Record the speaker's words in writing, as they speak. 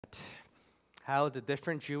how the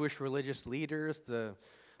different Jewish religious leaders, the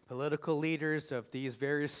political leaders of these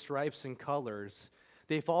various stripes and colors,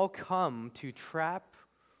 they've all come to trap,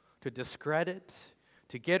 to discredit,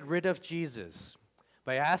 to get rid of Jesus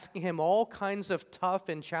by asking him all kinds of tough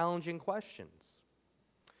and challenging questions.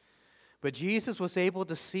 But Jesus was able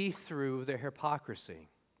to see through their hypocrisy.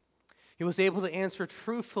 He was able to answer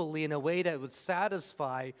truthfully in a way that would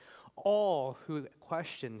satisfy all who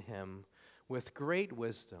questioned him with great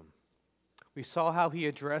wisdom. We saw how he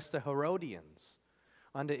addressed the Herodians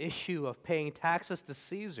on the issue of paying taxes to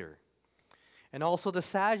Caesar, and also the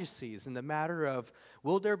Sadducees in the matter of,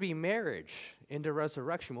 will there be marriage in the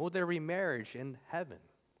resurrection? Will there be marriage in heaven?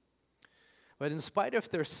 But in spite of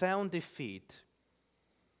their sound defeat,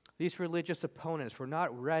 these religious opponents were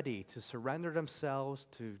not ready to surrender themselves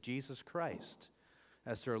to Jesus Christ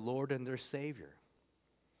as their Lord and their Savior.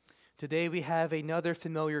 Today we have another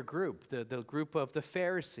familiar group, the group of the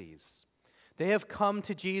Pharisees. They have come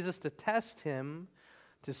to Jesus to test him,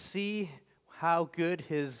 to see how good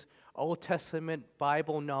his Old Testament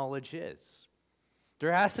Bible knowledge is.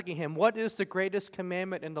 They're asking him, what is the greatest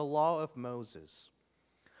commandment in the law of Moses?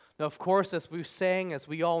 Now, of course, as we've sang, as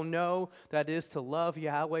we all know, that is to love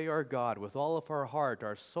Yahweh our God with all of our heart,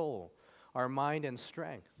 our soul, our mind, and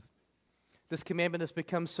strength. This commandment has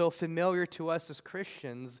become so familiar to us as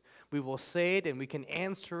Christians, we will say it and we can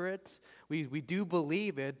answer it. We do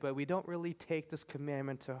believe it, but we don't really take this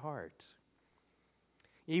commandment to heart.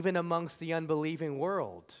 Even amongst the unbelieving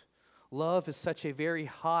world, love is such a very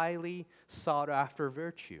highly sought after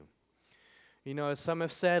virtue. You know, as some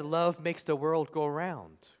have said, love makes the world go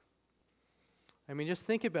round. I mean, just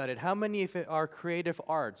think about it. How many of our creative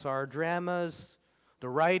arts, our dramas, the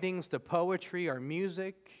writings, the poetry, our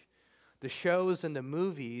music, the shows and the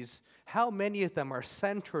movies, how many of them are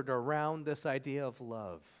centered around this idea of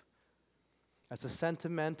love as a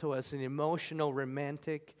sentimental, as an emotional,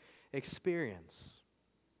 romantic experience?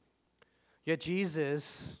 Yet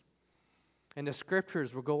Jesus and the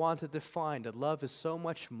scriptures will go on to define that love is so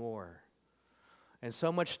much more and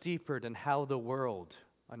so much deeper than how the world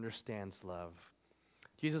understands love.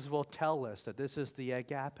 Jesus will tell us that this is the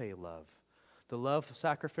agape love, the love,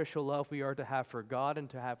 sacrificial love we are to have for God and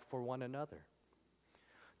to have for one another.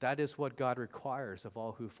 That is what God requires of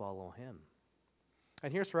all who follow him.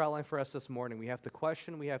 And here's our outline for us this morning. We have the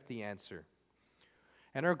question, we have the answer.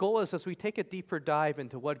 And our goal is, as we take a deeper dive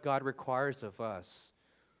into what God requires of us,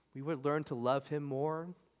 we would learn to love him more,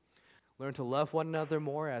 learn to love one another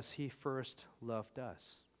more as he first loved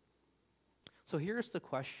us. So here's the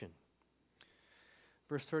question.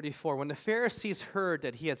 Verse 34, when the Pharisees heard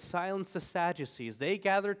that he had silenced the Sadducees, they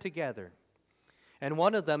gathered together, and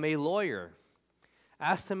one of them, a lawyer,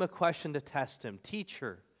 asked him a question to test him.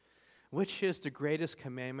 Teacher, which is the greatest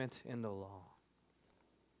commandment in the law?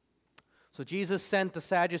 So Jesus sent the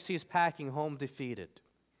Sadducees packing home defeated.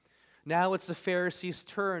 Now it's the Pharisees'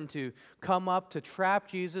 turn to come up to trap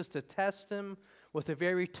Jesus, to test him with a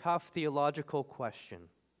very tough theological question.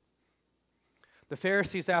 The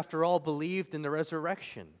Pharisees, after all, believed in the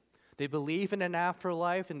resurrection. They believe in an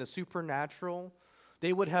afterlife, in the supernatural.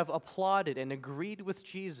 They would have applauded and agreed with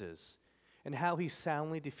Jesus in how he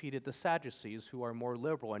soundly defeated the Sadducees, who are more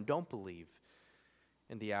liberal and don't believe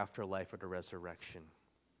in the afterlife or the resurrection.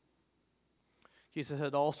 Jesus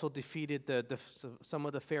had also defeated some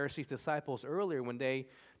of the Pharisees' disciples earlier when they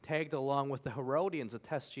tagged along with the Herodians to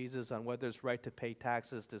test Jesus on whether it's right to pay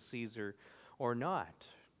taxes to Caesar or not.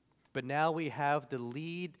 But now we have the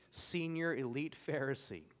lead senior elite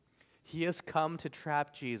Pharisee. He has come to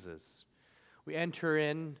trap Jesus. We enter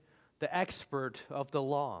in the expert of the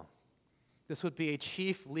law. This would be a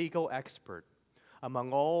chief legal expert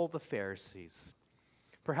among all the Pharisees.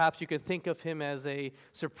 Perhaps you could think of him as a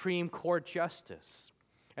Supreme Court justice,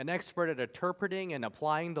 an expert at interpreting and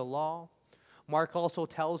applying the law. Mark also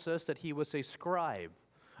tells us that he was a scribe,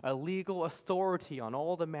 a legal authority on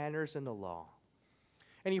all the manners in the law.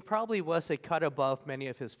 And he probably was a cut above many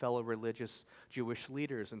of his fellow religious Jewish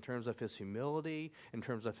leaders in terms of his humility, in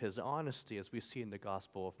terms of his honesty, as we see in the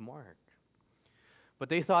Gospel of Mark. But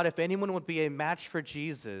they thought if anyone would be a match for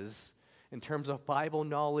Jesus in terms of Bible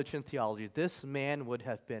knowledge and theology, this man would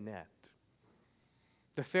have been it.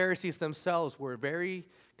 The Pharisees themselves were very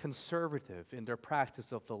conservative in their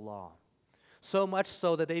practice of the law, so much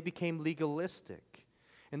so that they became legalistic,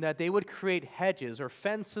 and that they would create hedges or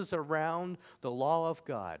fences around the law of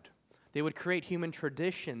God. They would create human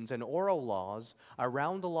traditions and oral laws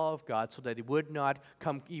around the law of God so that it would not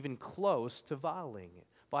come even close to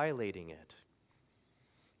violating it.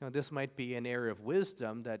 Now, this might be an area of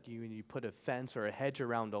wisdom that you put a fence or a hedge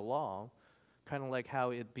around a law kind of like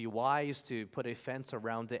how it'd be wise to put a fence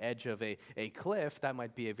around the edge of a cliff. That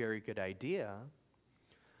might be a very good idea.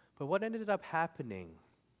 But what ended up happening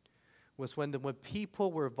was when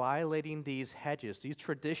people were violating these hedges, these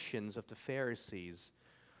traditions of the Pharisees,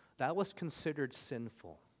 that was considered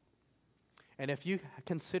sinful. And if you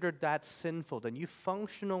considered that sinful, then you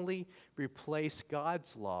functionally replace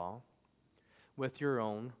God's law with your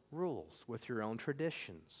own rules, with your own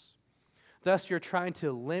traditions. Thus, you're trying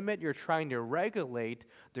to limit, you're trying to regulate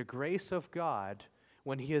the grace of God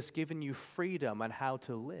when He has given you freedom on how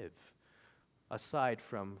to live, aside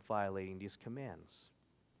from violating these commands.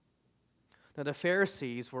 Now, the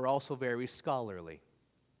Pharisees were also very scholarly.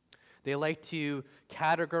 They liked to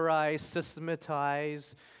categorize,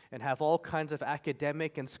 systematize, and have all kinds of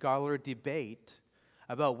academic and scholarly debate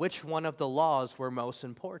about which one of the laws were most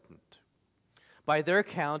important. By their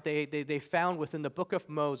count, they found within the book of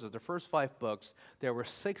Moses, the first 5 books, there were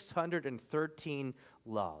 613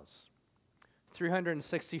 laws.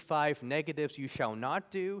 365 negatives you shall not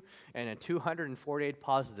do, and 248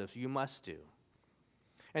 positives you must do.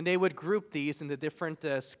 And they would group these into different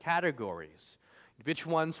categories. Which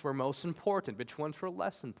ones were most important, which ones were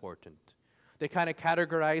less important. They kind of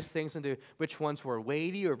categorized things into which ones were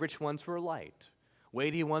weighty or which ones were light.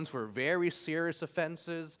 Weighty ones were very serious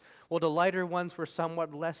offenses, while the lighter ones were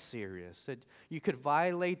somewhat less serious. That you could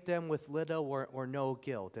violate them with little or no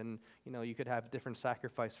guilt, and you could have different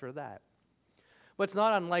sacrifice for that. But it's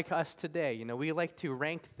not unlike us today. We like to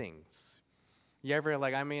rank things. You ever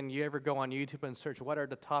go on YouTube and search what are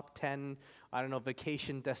the top 10,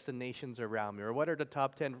 vacation destinations around me, or what are the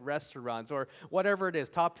top 10 restaurants, or whatever it is,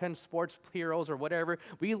 top 10 sports heroes or whatever.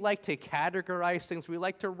 We like to categorize things. We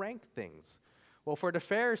like to rank things. Well, for the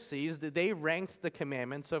Pharisees, they ranked the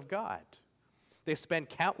commandments of God. They spent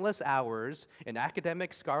countless hours in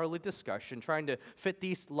academic scholarly discussion trying to fit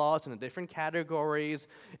these laws into different categories,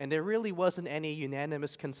 and there really wasn't any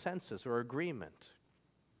unanimous consensus or agreement.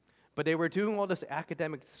 But they were doing all this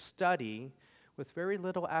academic study with very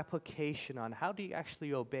little application on how do you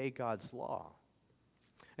actually obey God's law.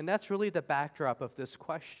 And that's really the backdrop of this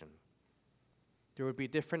question. There would be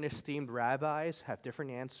different esteemed rabbis, have different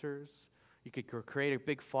answers. You could create a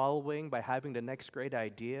big following by having the next great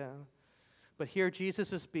idea. But here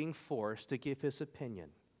Jesus is being forced to give his opinion.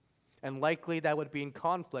 And likely that would be in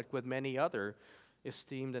conflict with many other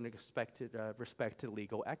esteemed and respected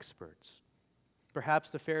legal experts.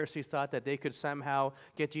 Perhaps the Pharisees thought that they could somehow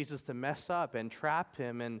get Jesus to mess up and trap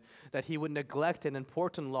him, and that he would neglect an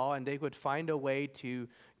important law and they would find a way to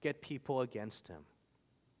get people against him.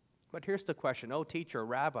 But here's the question, teacher,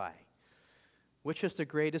 rabbi, which is the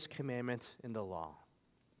greatest commandment in the law?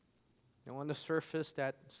 Now, on the surface,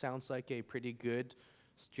 that sounds like a pretty good,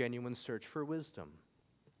 genuine search for wisdom.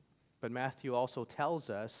 But Matthew also tells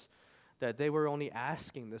us that they were only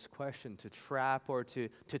asking this question to trap or to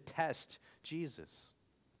test Jesus,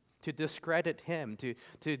 to discredit him, to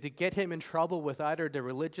get him in trouble with either the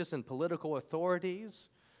religious and political authorities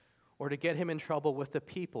or to get him in trouble with the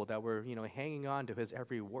people that were, hanging on to his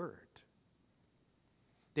every word.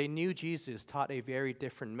 They knew Jesus taught a very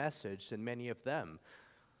different message than many of them.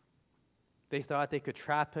 They thought they could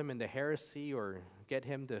trap him into heresy or get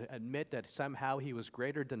him to admit that somehow he was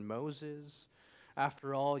greater than Moses.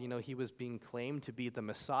 After all, he was being claimed to be the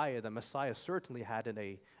Messiah. The Messiah certainly had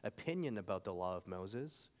an opinion about the law of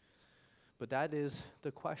Moses. But that is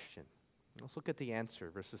the question. Let's look at the answer,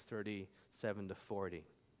 verses 37 to 40.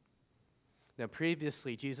 Now,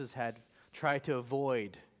 previously, Jesus had tried to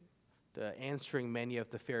avoid answering many of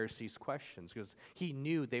the Pharisees' questions because he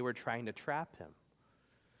knew they were trying to trap him.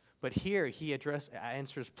 But here, he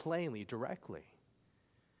answers plainly, directly,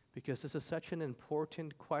 because this is such an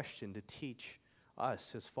important question to teach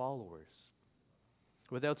us, his followers.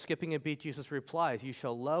 Without skipping a beat, Jesus replies, "You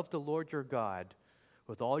shall love the Lord your God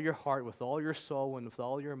with all your heart, with all your soul, and with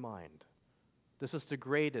all your mind." This is the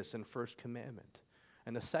greatest and first commandment.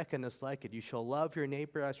 And the second is like it. You shall love your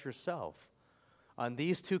neighbor as yourself. On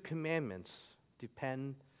these 2 commandments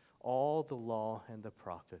depend all the law and the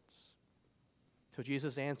prophets. So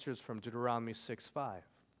Jesus answers from Deuteronomy 6:5.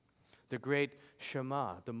 The great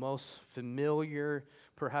Shema, the most familiar,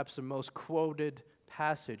 perhaps the most quoted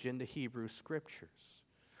passage in the Hebrew Scriptures.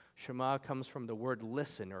 Shema comes from the word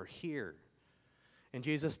listen or hear. In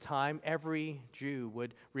Jesus' time, every Jew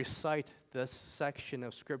would recite this section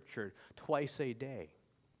of Scripture twice a day.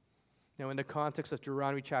 Now, in the context of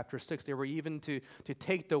Deuteronomy chapter 6, they were even to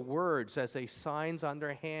take the words as a signs on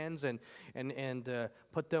their hands and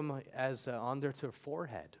put them as on their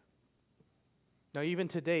forehead. Now, even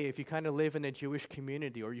today, if you kind of live in a Jewish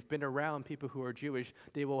community or you've been around people who are Jewish,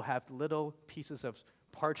 they will have little pieces of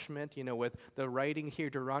parchment, with the writing here,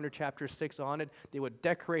 Deuteronomy chapter 6 on it. They would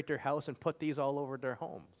decorate their house and put these all over their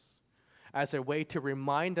homes as a way to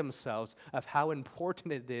remind themselves of how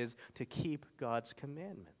important it is to keep God's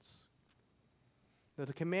commandments. Now,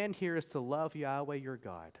 the command here is to love Yahweh your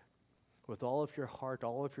God with all of your heart,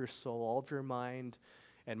 all of your soul, all of your mind,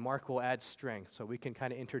 and Mark will add strength, so we can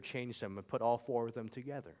kind of interchange them and put all four of them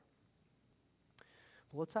together.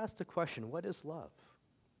 But let's ask the question, what is love?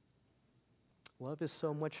 Love is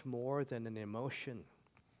so much more than an emotion.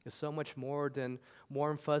 It's so much more than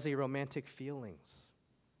warm, fuzzy, romantic feelings.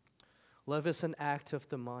 Love is an act of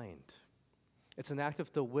the mind. It's an act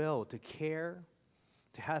of the will to care,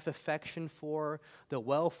 to have affection for the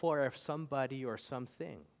welfare of somebody or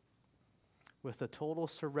something, with a total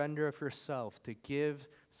surrender of yourself to give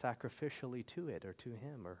sacrificially to it or to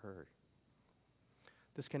him or her.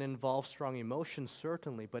 This can involve strong emotions,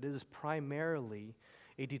 certainly, but it is primarily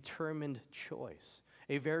a determined choice,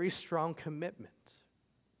 a very strong commitment.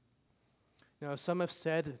 Now, some have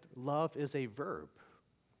said love is a verb.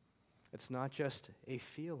 It's not just a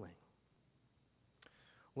feeling.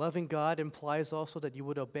 Loving God implies also that you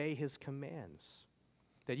would obey his commands,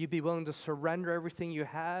 that you'd be willing to surrender everything you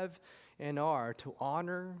have and are to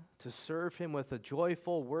honor, to serve him with a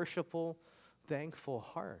joyful, worshipful, thankful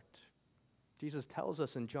heart. Jesus tells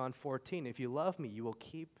us in John 14, if you love me, you will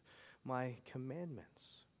keep my commandments.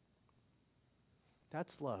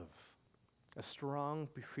 That's love, a strong,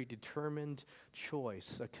 predetermined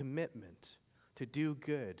choice, a commitment to do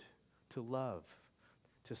good, to love,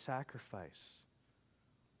 to sacrifice.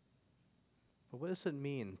 But what does it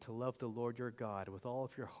mean to love the Lord your God with all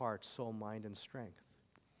of your heart, soul, mind, and strength?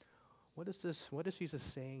 What is Jesus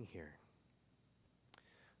saying here?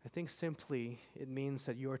 I think simply it means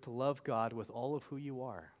that you are to love God with all of who you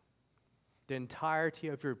are. The entirety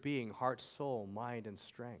of your being, heart, soul, mind, and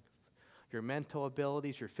strength. Your mental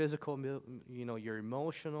abilities, your physical, your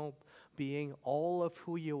emotional being, all of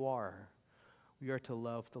who you are, we are to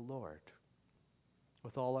love the Lord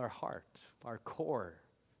with all our heart, our core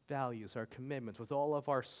values, our commitments, with all of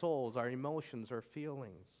our souls, our emotions, our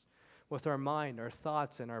feelings, with our mind, our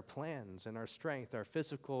thoughts, and our plans, and our strength, our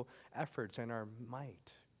physical efforts, and our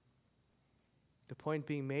might. The point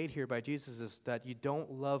being made here by Jesus is that you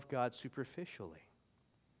don't love God superficially.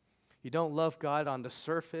 You don't love God on the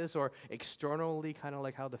surface or externally, kind of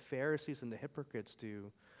like how the Pharisees and the hypocrites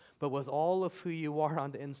do, but with all of who you are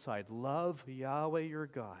on the inside. Love Yahweh your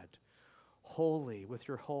God wholly, with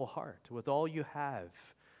your whole heart, with all you have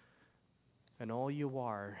and all you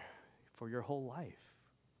are for your whole life.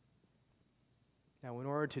 Now, in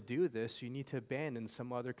order to do this, you need to abandon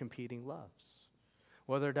some other competing loves.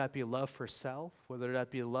 Whether that be love for self, whether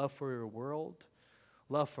that be love for your world,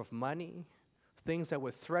 love for money, things that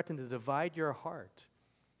would threaten to divide your heart.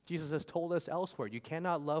 Jesus has told us elsewhere, you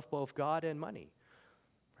cannot love both God and money,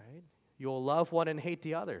 right? You'll love one and hate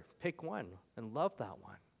the other. Pick one and love that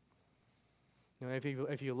one.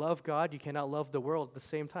 If you love God, you cannot love the world at the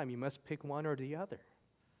same time. You must pick one or the other.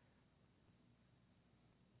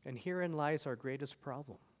 And herein lies our greatest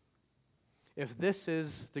problem. If this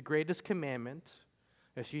is the greatest commandment,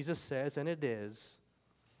 as Jesus says, and it is,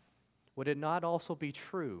 would it not also be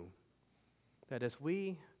true that as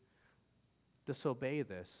we disobey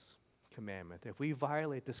this commandment, if we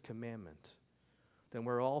violate this commandment, then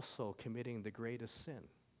we're also committing the greatest sin,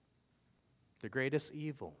 the greatest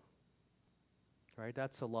evil, right?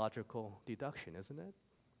 That's a logical deduction, isn't it?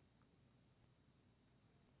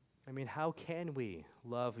 I mean, how can we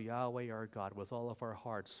love Yahweh our God with all of our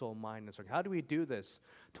heart, soul, mind, and strength? How do we do this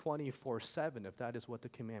 24/7 if that is what the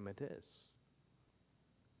commandment is?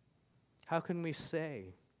 How can we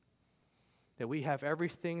say that we have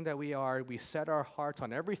everything that we are, we set our hearts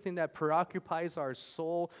on everything that preoccupies our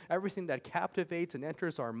soul, everything that captivates and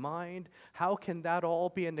enters our mind? How can that all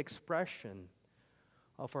be an expression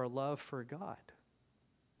of our love for God?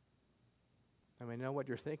 I mean, I know what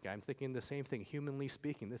you're thinking. I'm thinking the same thing. Humanly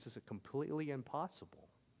speaking, this is completely impossible.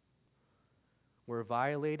 We're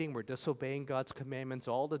violating, we're disobeying God's commandments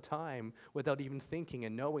all the time without even thinking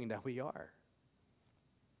and knowing that we are.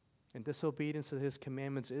 And disobedience to his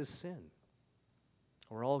commandments is sin.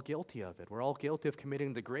 We're all guilty of it. We're all guilty of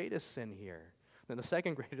committing the greatest sin here, and the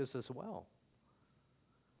second greatest as well.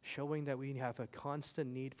 Showing that we have a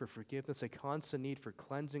constant need for forgiveness, a constant need for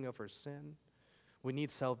cleansing of our sin. We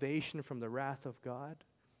need salvation from the wrath of God.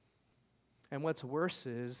 And what's worse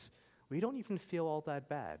is we don't even feel all that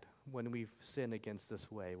bad when we sin against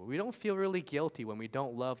this way. We don't feel really guilty when we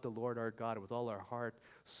don't love the Lord our God with all our heart,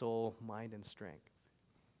 soul, mind, and strength.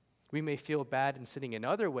 We may feel bad in sinning in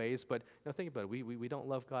other ways, but think about it. We don't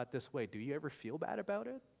love God this way. Do you ever feel bad about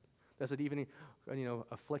it? Does it even,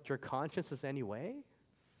 afflict your consciences any way?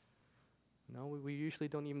 No, we usually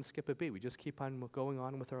don't even skip a beat. We just keep on going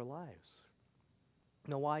on with our lives.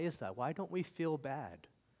 Now, why is that? Why don't we feel bad?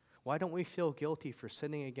 Why don't we feel guilty for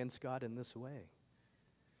sinning against God in this way?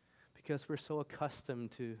 Because we're so accustomed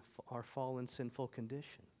to our fallen, sinful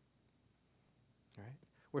condition. Right?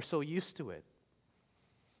 We're so used to it.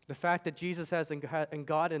 The fact that Jesus has, and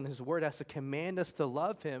God in His Word has to command us to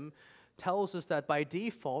love Him tells us that by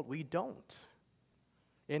default we don't.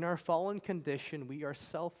 In our fallen condition, we are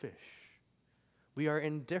selfish. We are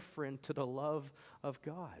indifferent to the love of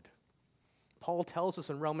God. Paul tells us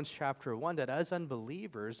in Romans chapter 1 that as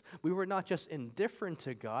unbelievers, we were not just indifferent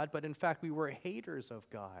to God, but in fact we were haters of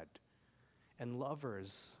God and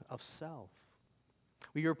lovers of self.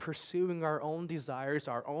 We are pursuing our own desires,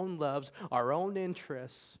 our own loves, our own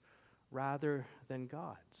interests, rather than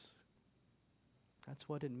God's. That's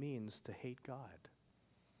what it means to hate God.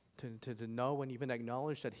 To know and even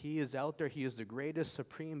acknowledge that He is out there, He is the greatest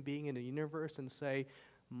supreme being in the universe, and say,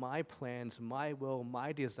 my plans, my will,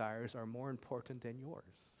 my desires are more important than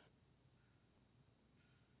yours.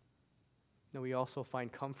 Now, we also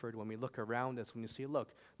find comfort when we look around us, when you see,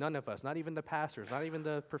 look, none of us, not even the pastors, not even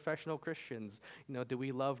the professional Christians, do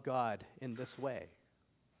we love God in this way?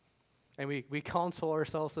 And we console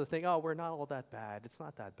ourselves to think, oh, we're not all that bad. It's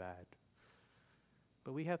not that bad.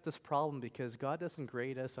 But we have this problem because God doesn't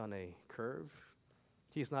grade us on a curve.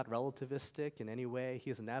 He's not relativistic in any way.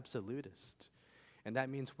 He's an absolutist. And that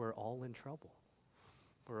means we're all in trouble.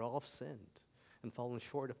 We're all sinned and fallen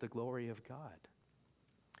short of the glory of God.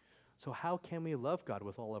 So how can we love God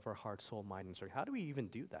with all of our heart, soul, mind, and strength? How do we even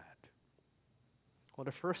do that? Well,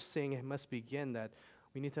 the first thing it must begin that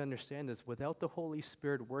we need to understand is without the Holy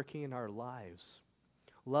Spirit working in our lives,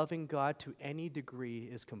 loving God to any degree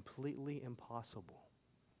is completely impossible.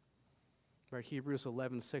 Right, Hebrews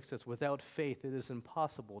 11:6 says, without faith it is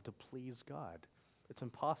impossible to please God. It's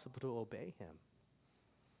impossible to obey Him.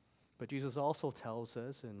 But Jesus also tells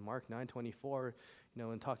us in Mark 9:24,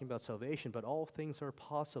 in talking about salvation, but all things are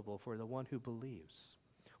possible for the one who believes,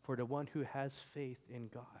 for the one who has faith in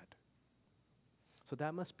God. So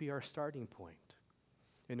that must be our starting point.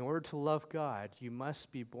 In order to love God, you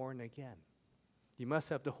must be born again. You must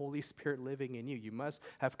have the Holy Spirit living in you. You must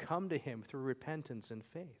have come to Him through repentance and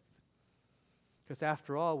faith. Because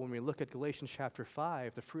after all, when we look at Galatians chapter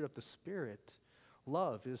 5, the fruit of the Spirit,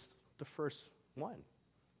 love is the first one.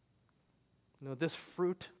 This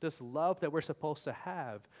fruit, this love that we're supposed to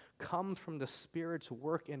have, comes from the Spirit's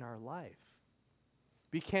work in our life.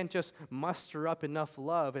 We can't just muster up enough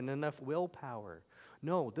love and enough willpower.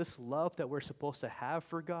 No, this love that we're supposed to have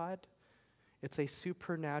for God, it's a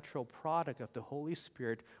supernatural product of the Holy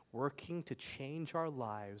Spirit working to change our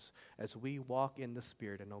lives as we walk in the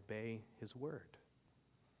Spirit and obey His Word.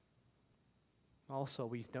 Also,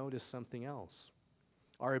 we notice something else.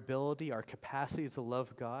 Our ability, our capacity to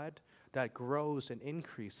love God, that grows and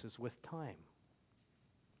increases with time.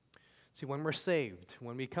 See, when we're saved,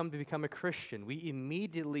 when we come to become a Christian,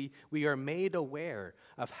 we are made aware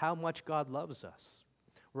of how much God loves us.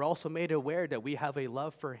 We're also made aware that we have a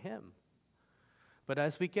love for Him. But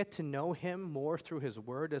as we get to know Him more through His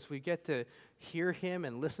Word, as we get to hear Him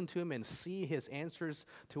and listen to Him and see His answers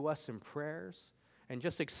to us in prayers, and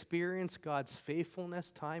just experience God's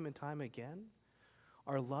faithfulness time and time again,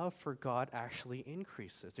 our love for God actually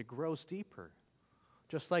increases. It grows deeper.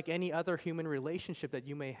 Just like any other human relationship that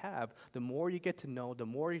you may have, the more you get to know, the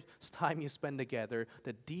more time you spend together,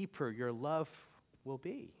 the deeper your love will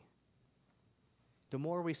be. The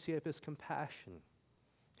more we see of His compassion,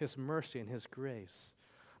 His mercy, and His grace,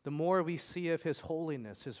 the more we see of His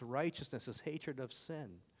holiness, His righteousness, His hatred of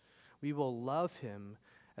sin, we will love Him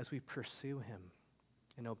as we pursue Him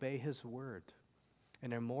and obey His Word,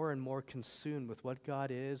 and are more and more consumed with what God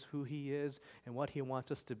is, who He is, and what He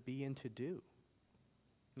wants us to be and to do.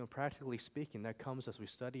 Practically speaking, that comes as we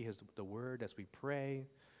study the Word, as we pray,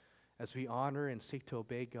 as we honor and seek to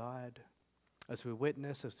obey God, as we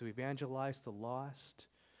witness, as we evangelize the lost,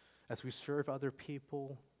 as we serve other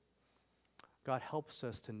people. God helps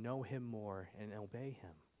us to know Him more and obey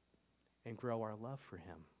Him and grow our love for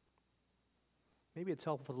Him. Maybe it's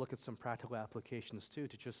helpful to look at some practical applications too,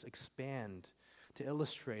 to just expand, to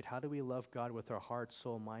illustrate how do we love God with our heart,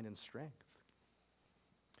 soul, mind, and strength.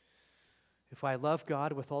 If I love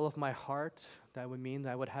God with all of my heart, that would mean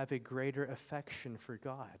that I would have a greater affection for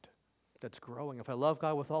God that's growing. If I love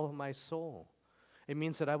God with all of my soul, it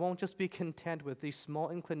means that I won't just be content with these small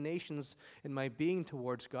inclinations in my being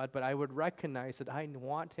towards God, but I would recognize that I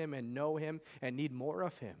want Him and know Him and need more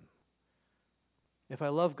of Him. If I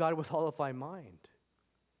love God with all of my mind,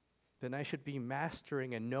 then I should be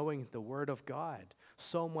mastering and knowing the Word of God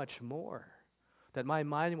so much more, that my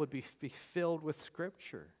mind would be filled with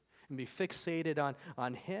Scripture and be fixated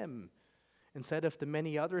on Him instead of the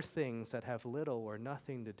many other things that have little or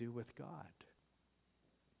nothing to do with God.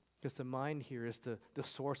 Because the mind here is the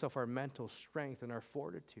source of our mental strength and our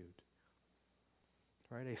fortitude.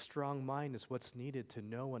 Right? A strong mind is what's needed to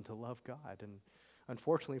know and to love God. And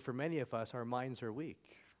unfortunately for many of us, our minds are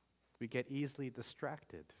weak. We get easily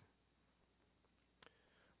distracted.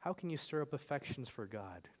 How can you stir up affections for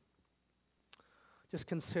God? Just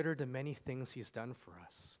consider the many things He's done for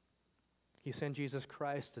us. He sent Jesus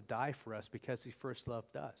Christ to die for us because He first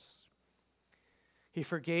loved us. He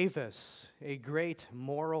forgave us a great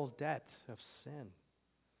moral debt of sin.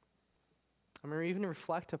 I mean, even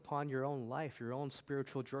reflect upon your own life, your own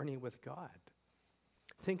spiritual journey with God.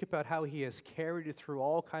 Think about how He has carried you through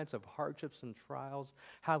all kinds of hardships and trials,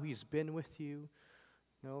 how He's been with you.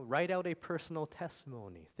 You know, write out a personal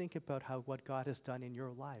testimony. Think about what God has done in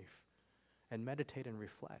your life and meditate and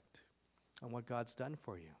reflect on what God's done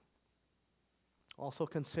for you. Also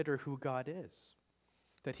consider who God is,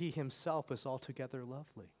 that He Himself is altogether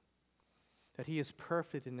lovely, that He is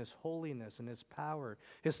perfect in His holiness and His power,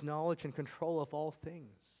 His knowledge and control of all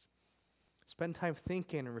things. Spend time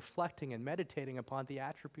thinking and reflecting and meditating upon the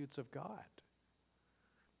attributes of God.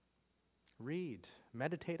 Read,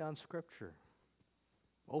 meditate on Scripture.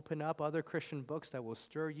 Open up other Christian books that will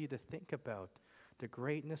stir you to think about the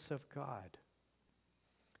greatness of God.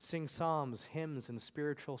 Sing psalms, hymns, and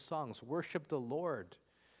spiritual songs. Worship the Lord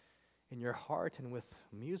in your heart and with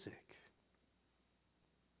music.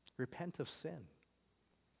 Repent of sin.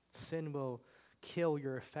 Sin will kill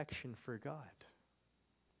your affection for God.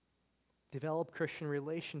 Develop Christian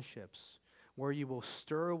relationships where you will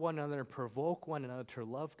stir one another and provoke one another to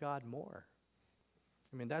love God more.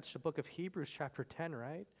 I mean, that's the book of Hebrews chapter 10,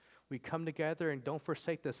 right? We come together and don't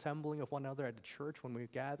forsake the assembling of one another at the church when we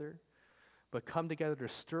gather, but come together to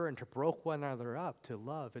stir and to provoke one another up to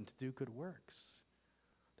love and to do good works.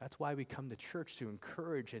 That's why we come to church, to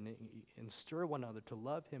encourage and stir one another to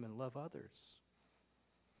love Him and love others.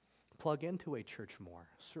 Plug into a church more.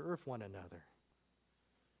 Serve one another.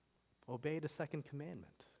 Obey the second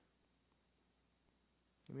commandment.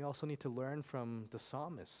 And we also need to learn from the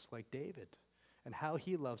psalmists like David and how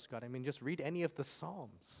he loves God. I mean, just read any of the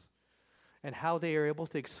Psalms and how they are able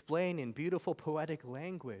to explain in beautiful poetic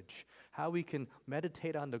language how we can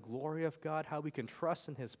meditate on the glory of God, how we can trust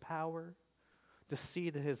in His power, to see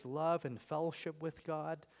that His love and fellowship with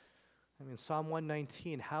God. I mean, Psalm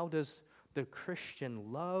 119, how does the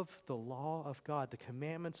Christian love the law of God, the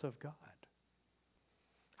commandments of God?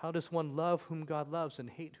 How does one love whom God loves and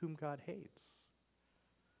hate whom God hates?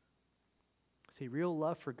 See, real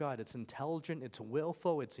love for God, it's intelligent, it's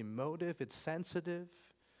willful, it's emotive, it's sensitive.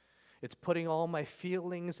 It's putting all my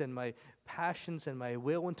feelings and my passions and my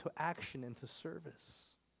will into action, into service.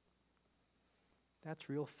 That's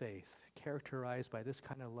real faith, characterized by this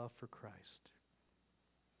kind of love for Christ.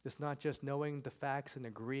 It's not just knowing the facts and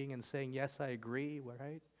agreeing and saying, yes, I agree,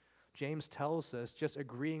 right? James tells us just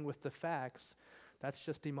agreeing with the facts, that's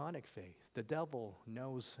just demonic faith. The devil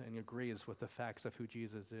knows and agrees with the facts of who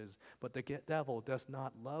Jesus is, but the devil does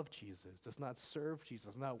not love Jesus, does not serve Jesus,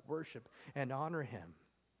 does not worship and honor Him.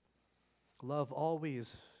 Love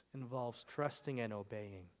always involves trusting and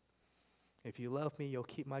obeying. If you love me, you'll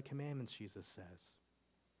keep my commandments, Jesus says.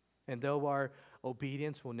 And though our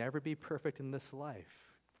obedience will never be perfect in this life,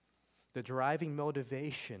 the driving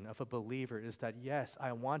motivation of a believer is that, yes,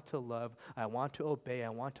 I want to love, I want to obey, I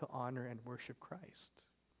want to honor and worship Christ.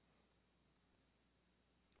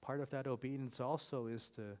 Part of that obedience also is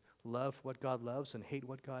to love what God loves and hate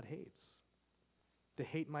what God hates. To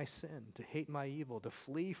hate my sin, to hate my evil, to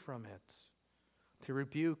flee from it, to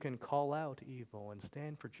rebuke and call out evil and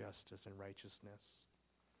stand for justice and righteousness.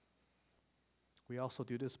 We also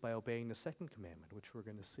do this by obeying the second commandment, which we're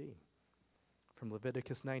going to see from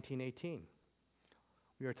Leviticus 19:18.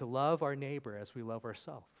 We are to love our neighbor as we love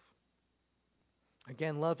ourselves.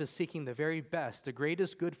 Again, love is seeking the very best, the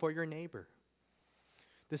greatest good for your neighbor.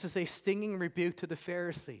 This is a stinging rebuke to the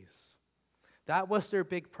Pharisees. That was their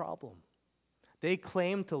big problem. They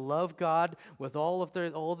claimed to love God with all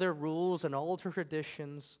their rules and all their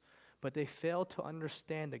traditions, but they failed to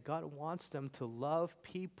understand that God wants them to love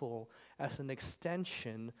people as an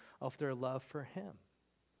extension of their love for Him.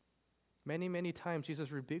 Many, many times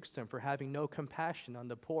Jesus rebukes them for having no compassion on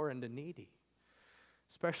the poor and the needy,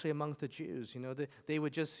 especially among the Jews. You know, they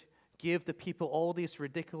would just give the people all these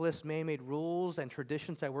ridiculous man-made rules and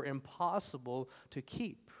traditions that were impossible to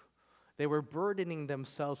keep. They were burdening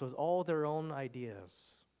themselves with all their own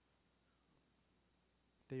ideas.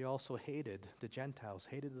 they also hated the Gentiles,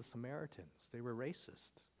 hated the Samaritans. They were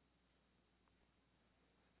racist.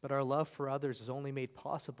 But our love for others is only made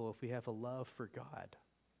possible if we have a love for God.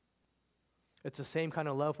 It's the same kind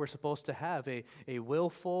of love we're supposed to have, a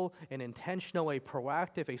willful, an intentional, a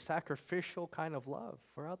proactive, a sacrificial kind of love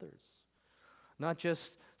for others. Not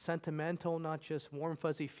just sentimental, not just warm,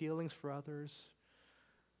 fuzzy feelings for others,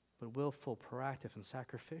 but willful, proactive, and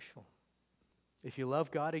sacrificial. If you love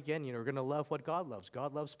God, again, you're going to love what God loves.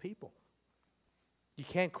 God loves people. You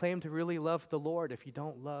can't claim to really love the Lord if you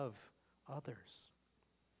don't love others.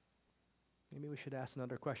 Maybe we should ask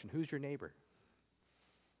another question. Who's your neighbor?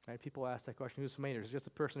 Right? People ask that question, who's my neighbor? Is it just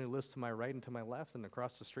the person who lives to my right and to my left and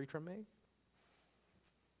across the street from me?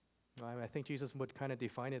 I think Jesus would kind of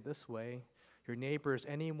define it this way. Your neighbor is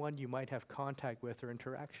anyone you might have contact with or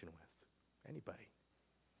interaction with. Anybody.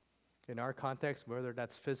 In our context, whether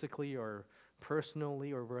that's physically or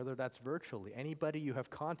personally or whether that's virtually, anybody you have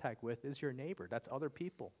contact with is your neighbor. That's other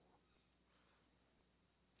people.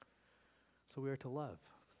 So we are to love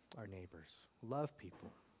our neighbors, love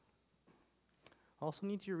people. Also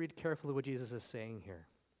need you to read carefully what Jesus is saying here.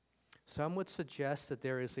 Some would suggest that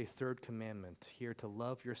there is a third commandment here, to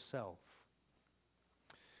love yourself.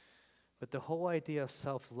 But the whole idea of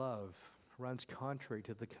self-love runs contrary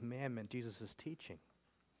to the commandment Jesus is teaching.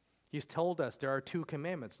 He's told us there are 2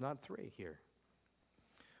 commandments, not 3 here.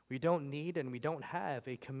 We don't need and we don't have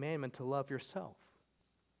a commandment to love yourself,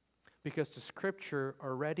 because the scripture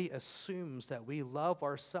already assumes that we love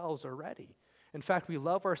ourselves already. In fact, we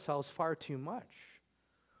love ourselves far too much,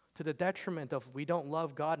 to the detriment of we don't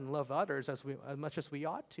love God and love others as much as we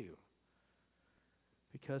ought to,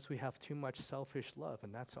 because we have too much selfish love,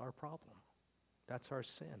 and that's our problem. That's our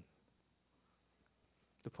sin.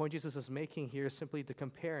 The point Jesus is making here is simply to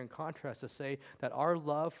compare and contrast, to say that our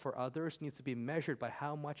love for others needs to be measured by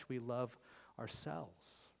how much we love ourselves.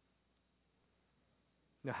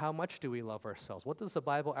 Now, how much do we love ourselves? What does the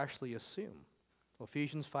Bible actually assume? Well,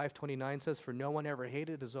 Ephesians 5:29 says, "For no one ever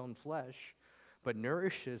hated his own flesh, but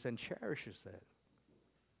nourishes and cherishes it."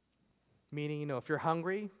 Meaning, if you're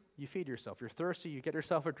hungry, you feed yourself. If you're thirsty, you get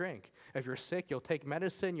yourself a drink. If you're sick, you'll take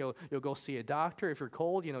medicine, you'll go see a doctor. If you're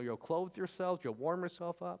cold, you'll clothe yourself, you'll warm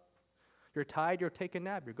yourself up. You're tired, you'll take a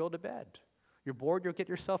nap, you'll go to bed. You're bored, you'll get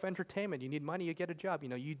yourself entertainment. You need money, you get a job.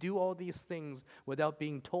 You do all these things without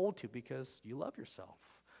being told to, because you love yourself.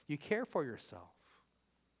 You care for yourself.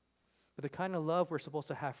 But the kind of love we're supposed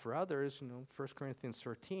to have for others, 1 Corinthians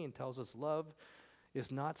 13 tells us love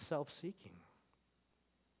is not self-seeking.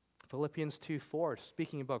 Philippians 2:4,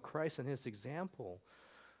 speaking about Christ and his example,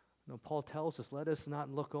 Paul tells us, let us not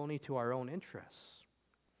look only to our own interests,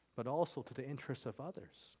 but also to the interests of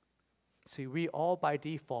others. See, we all by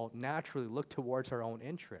default naturally look towards our own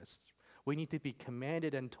interests. We need to be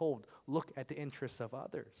commanded and told, look at the interests of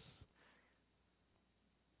others.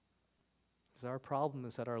 Because our problem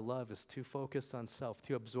is that our love is too focused on self,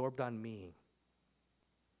 too absorbed on me.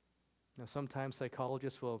 Now, sometimes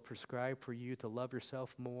psychologists will prescribe for you to love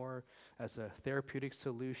yourself more as a therapeutic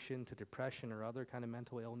solution to depression or other kind of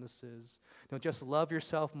mental illnesses. Just love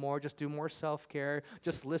yourself more, just do more self-care,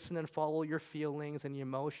 just listen and follow your feelings and your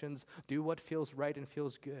emotions, do what feels right and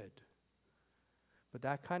feels good. But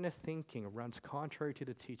that kind of thinking runs contrary to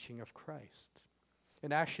the teaching of Christ.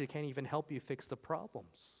 It actually can't even help you fix the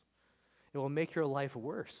problems. It will make your life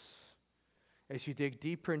worse as you dig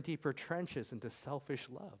deeper and deeper trenches into selfish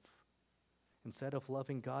love, instead of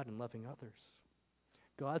loving God and loving others.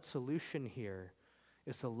 God's solution here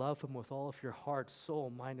is to love him with all of your heart,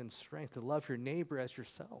 soul, mind, and strength, to love your neighbor as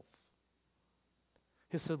yourself.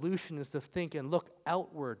 His solution is to think and look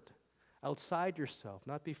outward, outside yourself,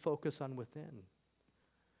 not be focused on within.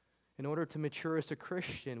 In order to mature as a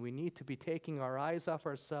Christian, we need to be taking our eyes off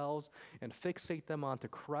ourselves and fixate them onto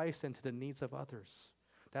Christ and to the needs of others.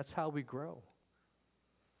 That's how we grow.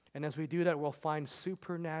 And as we do that, we'll find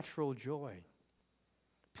supernatural joy,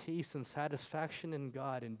 peace, and satisfaction in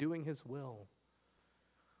God, in doing his will,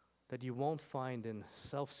 that you won't find in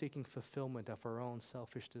self-seeking fulfillment of our own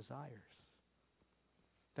selfish desires.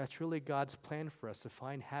 That's really God's plan for us, to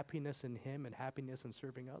find happiness in him and happiness in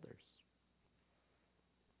serving others.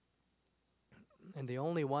 And the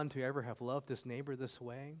only one to ever have loved his neighbor this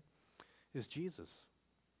way is Jesus.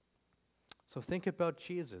 So think about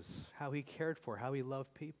Jesus, how he cared for, how he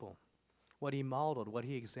loved people, what he modeled, what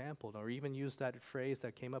he exampled, or even used that phrase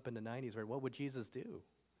that came up in the 90s, right? What would Jesus do?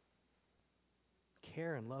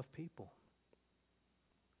 Care and love people.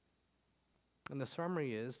 And the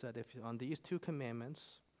summary is that if on these 2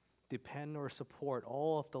 commandments depend or support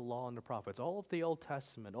all of the law and the prophets, all of the Old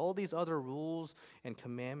Testament, all these other rules and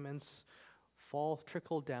commandments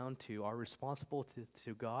trickle down to our responsibility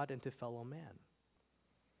to God and to fellow man.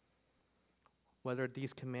 Whether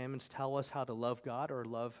these commandments tell us how to love God or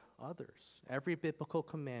love others, every biblical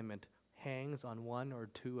commandment hangs on one or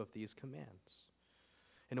two of these commands.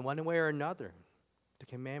 In one way or another, the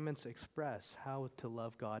commandments express how to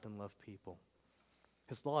love God and love people.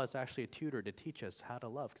 His law is actually a tutor to teach us how to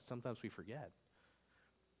love, because sometimes we forget.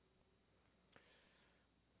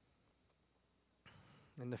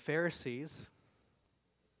 And the Pharisees,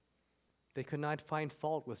 they could not find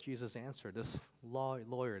fault with Jesus' answer, this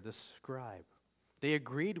lawyer, this scribe. They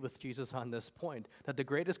agreed with Jesus on this point, that the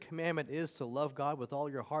greatest commandment is to love God with all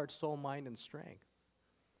your heart, soul, mind, and strength.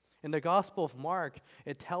 In the Gospel of Mark,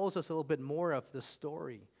 it tells us a little bit more of this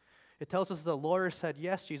story. It tells us the lawyer said,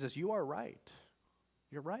 yes, Jesus, you are right.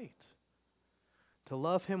 You're right. To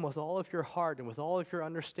love him with all of your heart and with all of your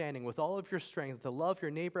understanding, with all of your strength, to love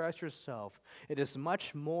your neighbor as yourself, it is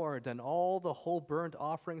much more than all the whole burnt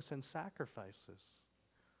offerings and sacrifices.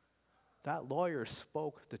 That lawyer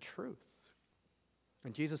spoke the truth.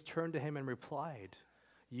 And Jesus turned to him and replied,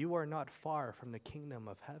 you are not far from the kingdom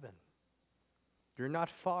of heaven. You're not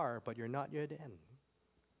far, but you're not yet in.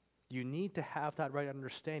 You need to have that right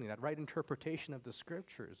understanding, that right interpretation of the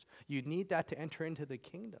scriptures. You need that to enter into the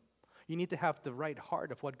kingdom. You need to have the right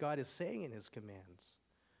heart of what God is saying in his commands.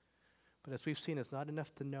 But as we've seen, it's not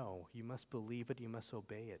enough to know. You must believe it, you must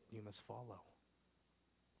obey it, you must follow.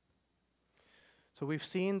 So we've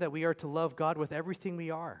seen that we are to love God with everything we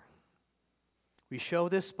are. We show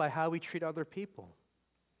this by how we treat other people.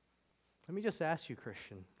 Let me just ask you,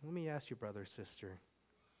 Christian, let me ask you, brother, sister,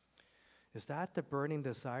 is that the burning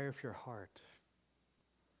desire of your heart?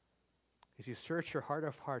 As you search your heart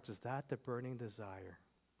of hearts, is that the burning desire?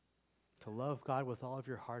 To love God with all of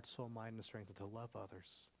your heart, soul, mind, and strength, and to love others.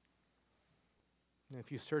 And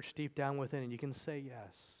if you search deep down within and you can say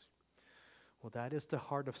yes, well, that is the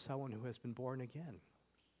heart of someone who has been born again.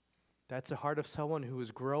 That's the heart of someone who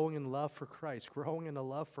is growing in love for Christ, growing in a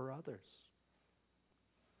love for others.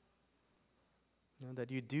 You know,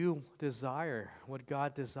 that you do desire what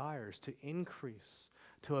God desires, to increase,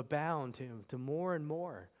 to abound, to more and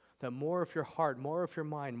more. That more of your heart, more of your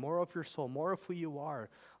mind, more of your soul, more of who you are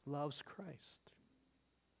loves Christ.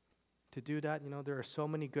 To do that, you know, there are so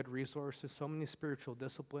many good resources, so many spiritual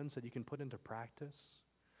disciplines that you can put into practice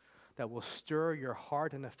that will stir your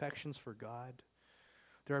heart and affections for God.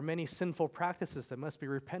 There are many sinful practices that must be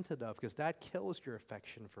repented of because that kills your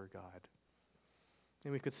affection for God.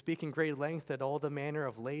 And we could speak in great length at all the manner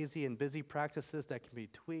of lazy and busy practices that can be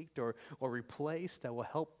tweaked or replaced that will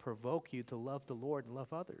help provoke you to love the Lord and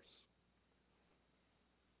love others.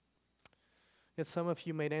 Yet some of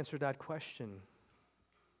you might answer that question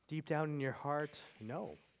deep down in your heart,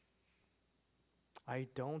 no. I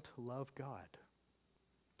don't love God.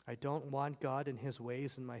 I don't want God and his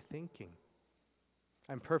ways in my thinking.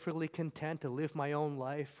 I'm perfectly content to live my own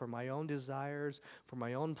life for my own desires, for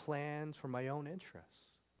my own plans, for my own interests.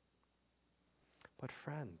 But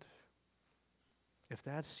friend, if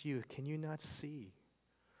that's you, can you not see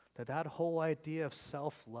that whole idea of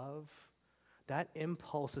self-love, that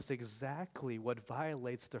impulse is exactly what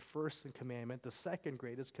violates the first commandment, the second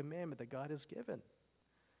greatest commandment that God has given?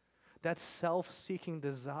 That self-seeking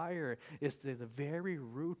desire is the very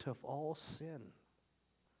root of all sin.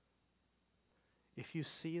 If you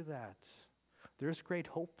see that, there's great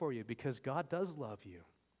hope for you because God does love you.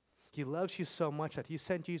 He loves you so much that he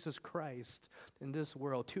sent Jesus Christ in this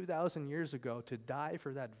world 2,000 years ago to die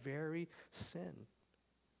for that very sin.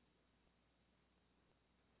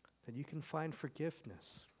 That you can find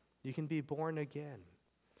forgiveness. You can be born again.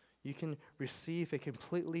 You can receive a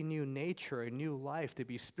completely new nature, a new life, to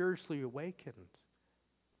be spiritually awakened,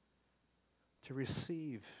 to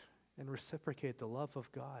receive and reciprocate the love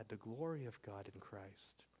of God, the glory of God in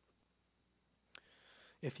Christ.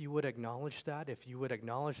 If you would acknowledge that, if you would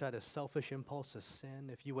acknowledge that as selfish impulse, as sin,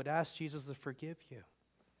 if you would ask Jesus to forgive you,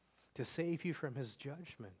 to save you from his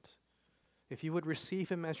judgment, if you would receive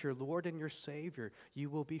him as your Lord and your Savior, you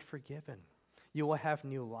will be forgiven. You will have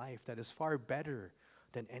new life that is far better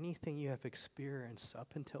than anything you have experienced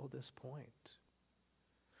up until this point,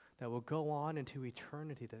 that will go on into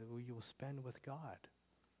eternity, that you will spend with God.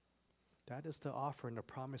 That is the offer and the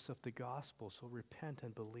promise of the gospel. So repent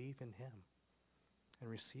and believe in him and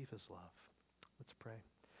receive his love. Let's pray.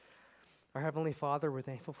 Our Heavenly Father, we're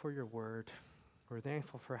thankful for your word. We're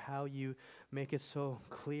thankful for how you make it so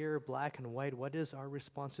clear, black and white, what is our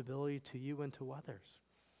responsibility to you and to others.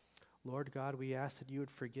 Lord God, we ask that you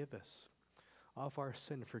would forgive us of our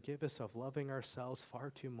sin. Forgive us of loving ourselves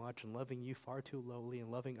far too much and loving you far too lowly and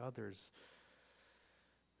loving others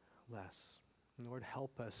less. Lord,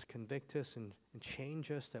 help us, convict us, and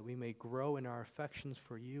change us that we may grow in our affections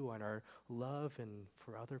for you and our love and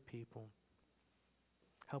for other people.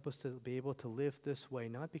 Help us to be able to live this way,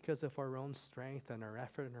 not because of our own strength and our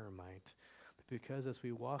effort and our might, but because as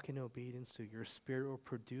we walk in obedience to your Spirit will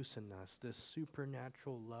produce in us this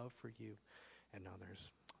supernatural love for you and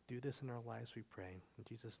others. Do this in our lives, we pray. In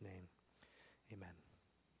Jesus' name, amen.